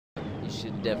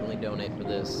should definitely donate for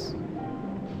this.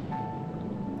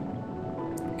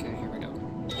 Okay, here we go.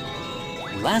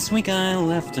 Last week I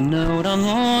left a note on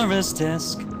Laura's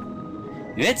desk.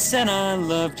 It said I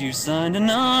loved you, signed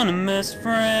anonymous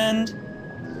friend.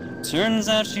 Turns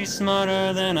out she's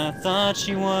smarter than I thought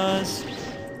she was.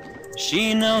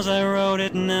 She knows I wrote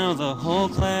it, now the whole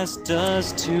class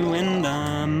does too, and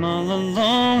I'm all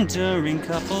alone during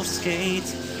couple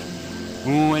skates.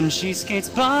 When she skates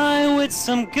by with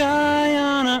some guy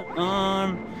on her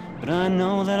arm, but I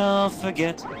know that I'll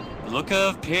forget the look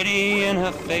of pity in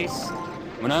her face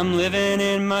when I'm living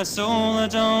in my solar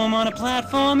dome on a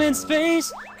platform in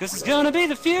space. 'Cause it's gonna be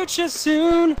the future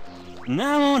soon, and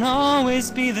I won't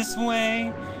always be this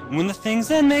way. When the things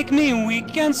that make me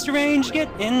weak and strange get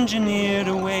engineered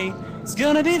away, it's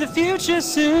gonna be the future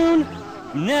soon.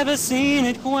 I've never seen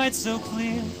it quite so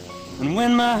clear. And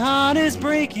when my heart is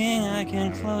breaking, I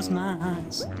can close my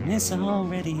eyes, and it's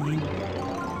already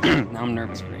here. Now I'm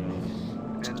nervous, Greg.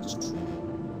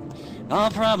 I'll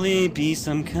probably be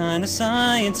some kind of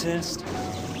scientist,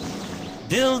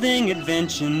 building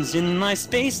inventions in my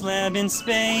space lab in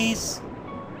space.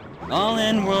 I'll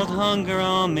end world hunger,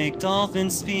 I'll make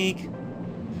dolphins speak.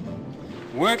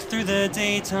 Work through the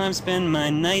daytime, spend my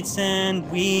nights and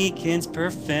weekends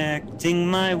perfecting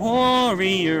my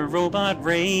warrior robot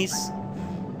race.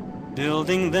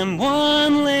 Building them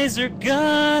one laser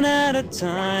gun at a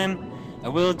time. I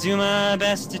will do my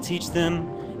best to teach them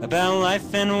about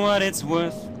life and what it's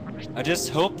worth. I just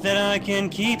hope that I can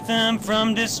keep them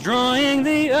from destroying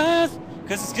the earth.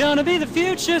 'Cause it's gonna be the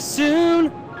future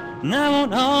soon, and I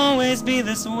won't always be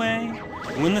this way.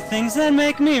 When the things that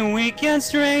make me weak and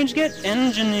strange get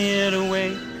engineered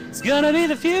away, it's gonna be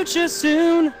the future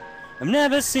soon. I've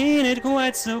never seen it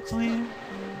quite so clear.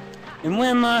 And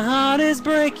when my heart is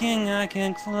breaking, I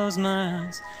can close my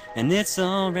eyes, and it's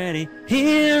already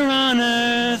here on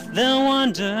earth. They'll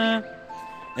wonder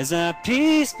as I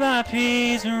piece by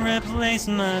piece replace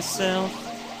myself,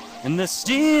 and the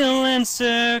steel and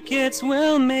circuits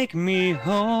will make me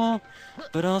whole.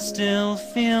 But I'll still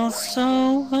feel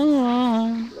so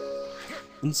alone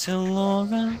until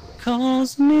Laura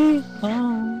calls me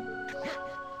home.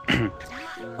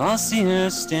 I'll see her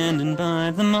standing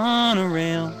by the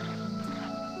monorail.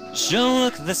 She'll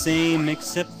look the same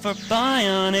except for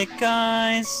bionic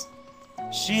eyes.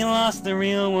 She lost the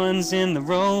real ones in the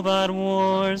robot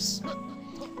wars.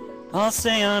 I'll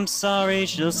say I'm sorry,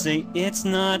 she'll say it's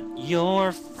not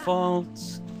your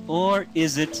fault. Or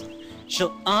is it?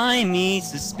 She'll eye me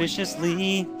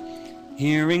suspiciously,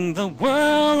 hearing the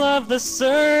whirl of the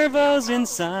servos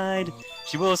inside.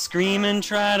 She will scream and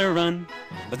try to run,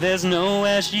 but there's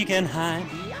nowhere she can hide.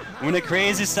 When a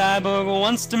crazy cyborg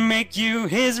wants to make you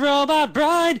his robot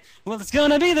bride, well, it's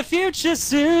gonna be the future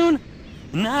soon,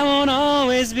 and I won't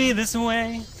always be this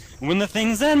way. When the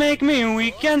things that make me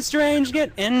weak and strange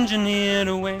get engineered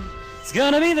away, it's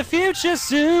gonna be the future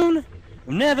soon.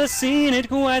 I've never seen it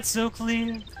quite so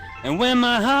clear. And when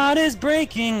my heart is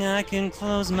breaking, I can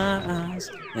close my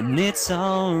eyes, and it's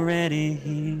already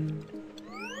here.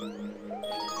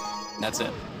 That's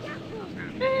it.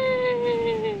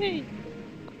 Hey.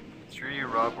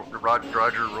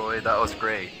 Roger Roy, that was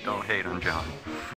great. Don't hate on John.